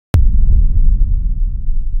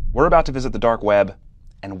We're about to visit the dark web,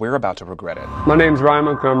 and we're about to regret it. My name's Ryan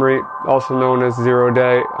Montgomery, also known as Zero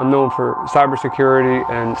Day. I'm known for cybersecurity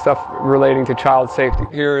and stuff relating to child safety.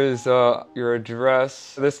 Here is your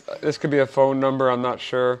address. This could be a phone number, I'm not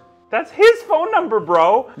sure. That's his phone number,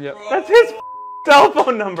 bro. Yep. That's his cell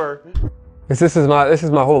phone number. This is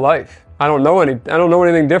my whole life. I don't know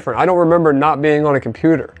anything different. I don't remember not being on a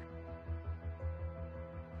computer.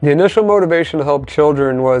 The initial motivation to help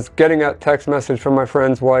children was getting a text message from my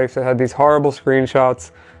friend's wife that had these horrible screenshots,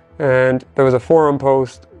 and there was a forum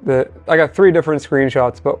post that I got 3 different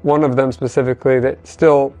screenshots, but one of them specifically that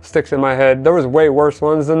still sticks in my head. There was way worse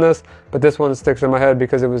ones than this, but this one sticks in my head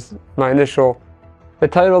because it was my initial. The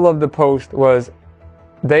title of the post was,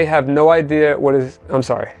 "They have no idea what is," I'm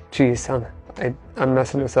sorry, geez, I'm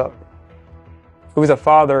messing this up. It was a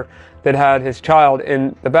father that had his child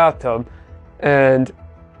in the bathtub, and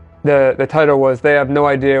the title was, "They have no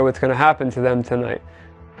idea what's going to happen to them tonight."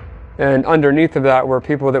 And underneath of that were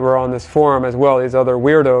people that were on this forum as well, these other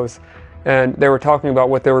weirdos, and they were talking about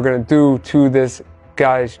what they were going to do to this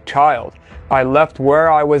guy's child. I left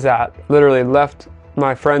where I was at, literally left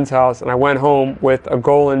my friend's house, and I went home with a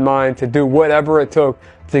goal in mind to do whatever it took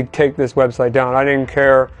to take this website down. I didn't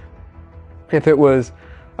care if it was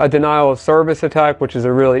a denial of service attack, which is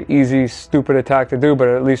a really easy, stupid attack to do, but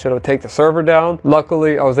at least it'll take the server down.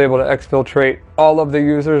 Luckily, I was able to exfiltrate all of the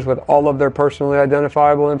users with all of their personally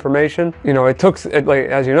identifiable information. You know,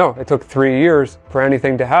 as you know, it took 3 years for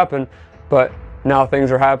anything to happen, but now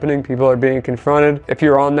things are happening. People are being confronted. If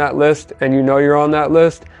you're on that list and you know you're on that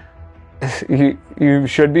list, you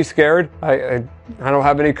should be scared. I don't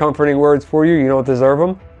have any comforting words for you. You don't deserve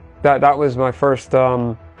them. That was my first.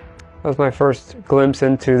 That was my first glimpse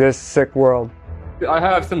into this sick world. I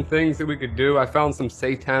have some things that we could do. I found some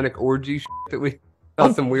satanic orgy shit that we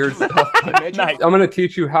found some weird stuff. Nice. I'm going to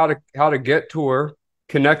teach you how to get Tor,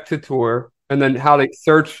 connect to Tor, and then how to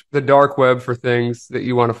search the dark web for things that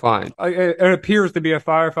you want to find. It appears to be a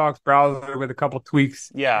Firefox browser with a couple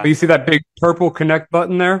tweaks. Yeah. But you see that big purple connect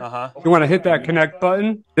button there? You want to hit that connect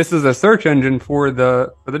button. This is a search engine for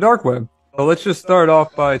the dark web. So let's just start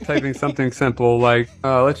off by typing something simple like,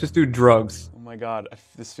 let's just do drugs. Oh my god,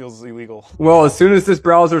 this feels illegal. Well, as soon as this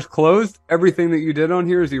browser's closed, everything that you did on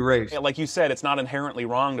here is erased. Yeah, like you said, it's not inherently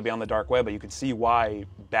wrong to be on the dark web, but you can see why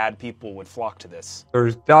bad people would flock to this.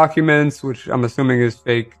 There's documents, which I'm assuming is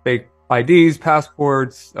fake IDs,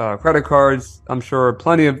 passports, credit cards. I'm sure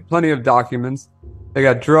plenty of documents. They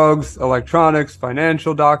got drugs, electronics,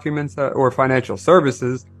 financial documents, or financial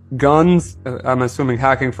services. Guns, I'm assuming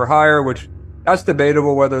hacking for hire, which that's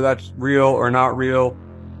debatable whether that's real or not real.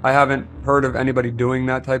 I haven't heard of anybody doing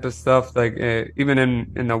that type of stuff. Like even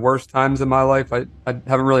in the worst times of my life, I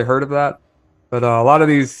haven't really heard of that. But a lot of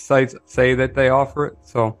these sites say that they offer it,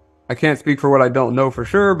 so I can't speak for what I don't know for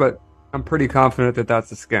sure, but I'm pretty confident that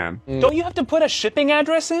that's a scam. Don't you have to put a shipping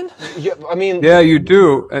address in? Yeah, I mean... Yeah, you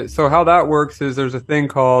do. So how that works is there's a thing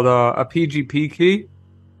called a PGP key.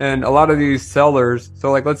 And a lot of these sellers,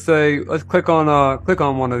 so like let's click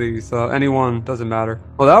on one of these, anyone, doesn't matter.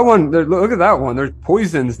 Well, that one, look at that one. There's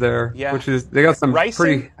poisons there, yeah. Which is they got some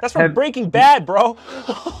pretty. That's from Breaking Bad, bro.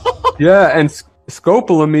 Yeah, and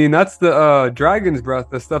scopolamine, that's the dragon's breath,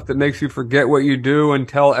 the stuff that makes you forget what you do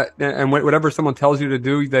and whatever someone tells you to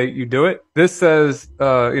do, you do it. This says,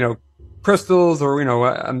 crystals, or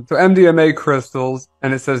so MDMA crystals,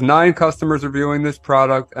 and it says 9 customers reviewing this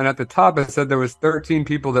product, and at the top it said there was 13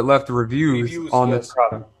 people that left reviews on this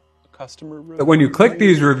product. Customer review. But when you click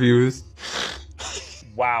these reviews,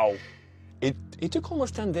 wow, it took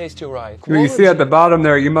almost 10 days to arrive. you see at the bottom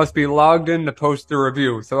there, you must be logged in to post a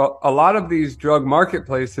review. So a lot of these drug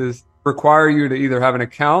marketplaces require you to either have an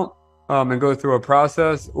account and go through a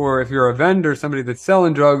process, or if you're a vendor, somebody that's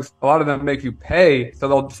selling drugs, a lot of them make you pay. So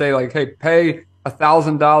they'll say like, hey, pay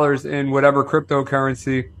 $1,000 in whatever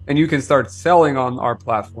cryptocurrency, and you can start selling on our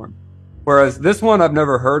platform. Whereas this one I've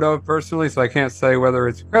never heard of personally, so I can't say whether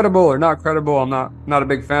it's credible or not credible. I'm not a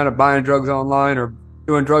big fan of buying drugs online or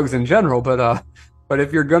doing drugs in general, but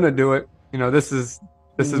if you're gonna do it, this is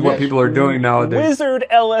what people are doing nowadays. Wizard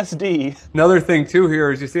LSD. Another thing too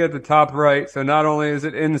here is you see at the top right, so not only is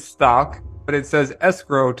it in stock, but it says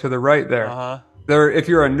escrow to the right there. If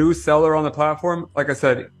you're a new seller on the platform, like I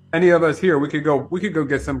said, any of us here, we could go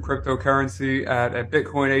get some cryptocurrency at a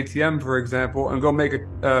Bitcoin ATM, for example, and go make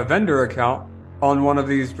a vendor account on one of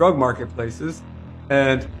these drug marketplaces.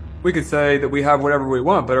 And we could say that we have whatever we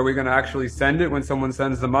want, but are we going to actually send it when someone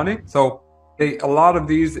sends the money? So a lot of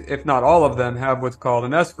these, if not all of them, have what's called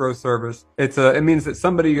an escrow service. It means that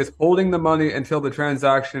somebody is holding the money until the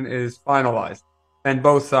transaction is finalized and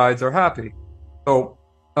both sides are happy. So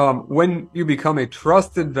when you become a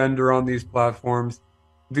trusted vendor on these platforms,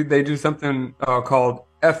 they do something called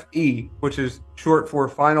FE, which is short for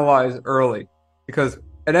finalize early. Because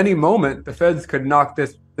at any moment, the feds could knock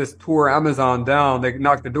this poor Amazon down. They could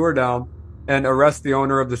knock the door down and arrest the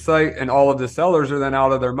owner of the site, and all of the sellers are then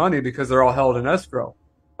out of their money because they're all held in escrow.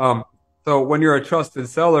 So when you're a trusted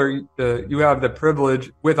seller, you have the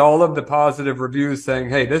privilege with all of the positive reviews saying,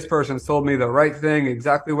 hey, this person sold me the right thing,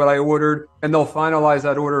 exactly what I ordered, and they'll finalize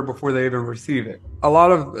that order before they even receive it. A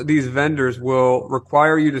lot of these vendors will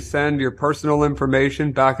require you to send your personal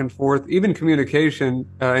information back and forth, even communication,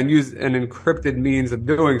 and use an encrypted means of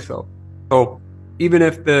doing so. So even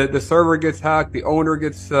if the server gets hacked, the owner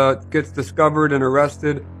gets discovered and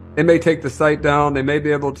arrested, they may take the site down. They may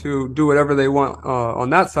be able to do whatever they want on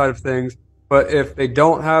that side of things. But if they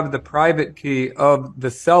don't have the private key of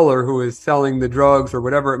the seller who is selling the drugs or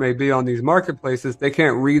whatever it may be on these marketplaces, they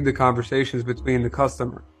can't read the conversations between the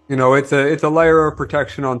customer. You know, it's a layer of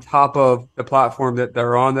protection on top of the platform that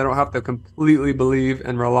they're on. They don't have to completely believe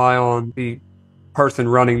and rely on the person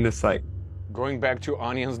running the site. Going back to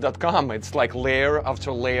onions.com, it's like layer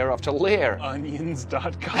after layer after layer.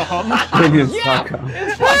 Onions.com. Onions.com.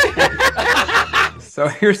 So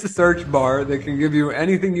here's the search bar that can give you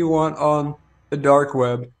anything you want on the dark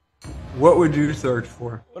web. What would you search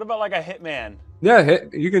for? What about like a hitman? Yeah,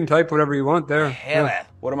 you can type whatever you want there. Yeah.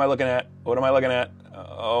 What am I looking at? What am I looking at?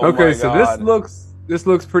 Oh okay, my so God. this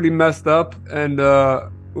looks pretty messed up, and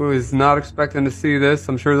was not expecting to see this.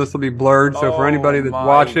 I'm sure this will be blurred. So for anybody that's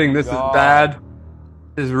watching, this is bad.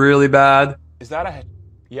 This is really bad. Is that a?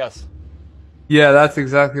 Yes. Yeah, that's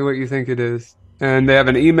exactly what you think it is. And they have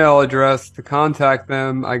an email address to contact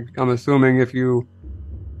them. I'm assuming if you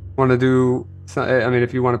want to do, I mean,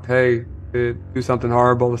 if you want to pay to do something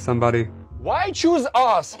horrible to somebody. Why choose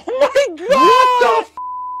us? Oh my God!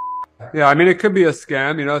 Yeah, I mean, it could be a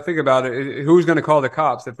scam. You know, think about it. Who's going to call the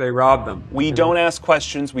cops if they rob them? We don't ask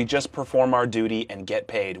questions. We just perform our duty and get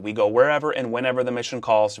paid. We go wherever and whenever the mission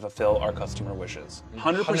calls to fulfill our customer wishes.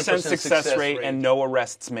 100% success rate and no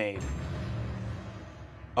arrests made.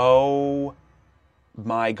 Oh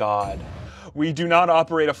my God. We do not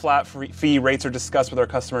operate a flat fee. Rates are discussed with our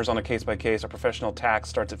customers on a case-by-case. Our professional tax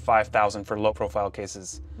starts at $5,000 for low-profile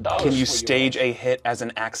cases. Can you stage a hit as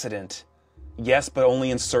an accident? Yes, but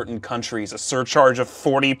only in certain countries. A surcharge of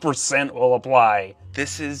 40% will apply.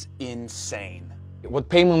 This is insane. What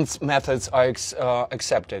payments methods are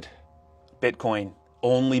accepted? Bitcoin.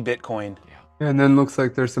 Only Bitcoin. And then looks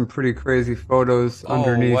like there's some pretty crazy photos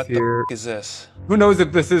underneath what here. What is this? Who knows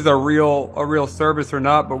if this is a real service or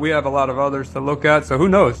not, but we have a lot of others to look at, so who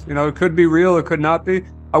knows? You know, it could be real, it could not be.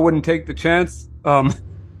 I wouldn't take the chance,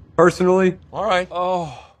 personally. All right.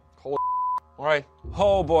 Oh. All right.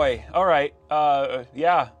 Oh boy. All right.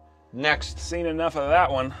 Yeah. Next. Seen enough of that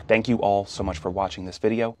one. Thank you all so much for watching this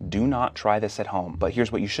video. Do not try this at home, but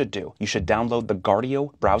here's what you should do. You should download the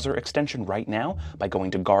Guardio browser extension right now by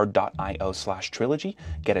going to guard.io/trilogy.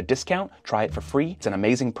 Get a discount, try it for free. It's an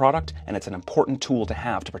amazing product, and it's an important tool to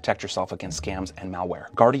have to protect yourself against scams and malware.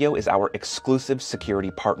 Guardio is our exclusive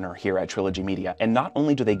security partner here at Trilogy Media, and not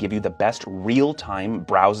only do they give you the best real-time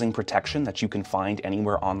browsing protection that you can find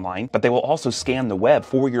anywhere online, but they will also scan the web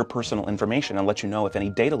for your personal information and let you know if any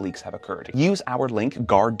data leaks have occurred. Use our link,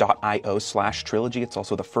 guard.io/trilogy. It's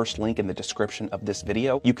also the first link in the description of this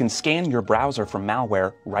video. You can scan your browser for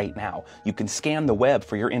malware right now. You can scan the web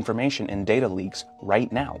for your information and data leaks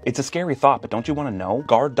right now. It's a scary thought, but don't you want to know?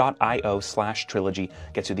 Guard.io/trilogy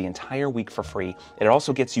gets you the entire week for free. It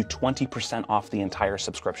also gets you 20% off the entire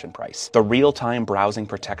subscription price. The real-time browsing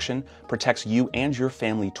protection protects you and your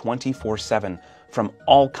family 24/7 from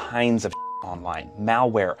all kinds of online,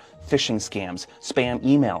 malware, phishing scams, spam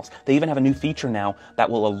emails. They even have a new feature now that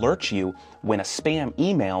will alert you when a spam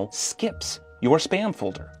email skips your spam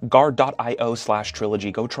folder.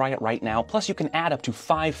 Guard.io/trilogy. Go try it right now. Plus, you can add up to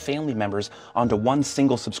 5 family members onto one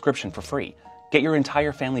single subscription for free. Get your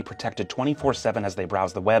entire family protected 24/7 as they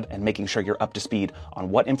browse the web and making sure you're up to speed on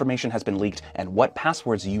what information has been leaked and what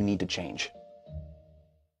passwords you need to change.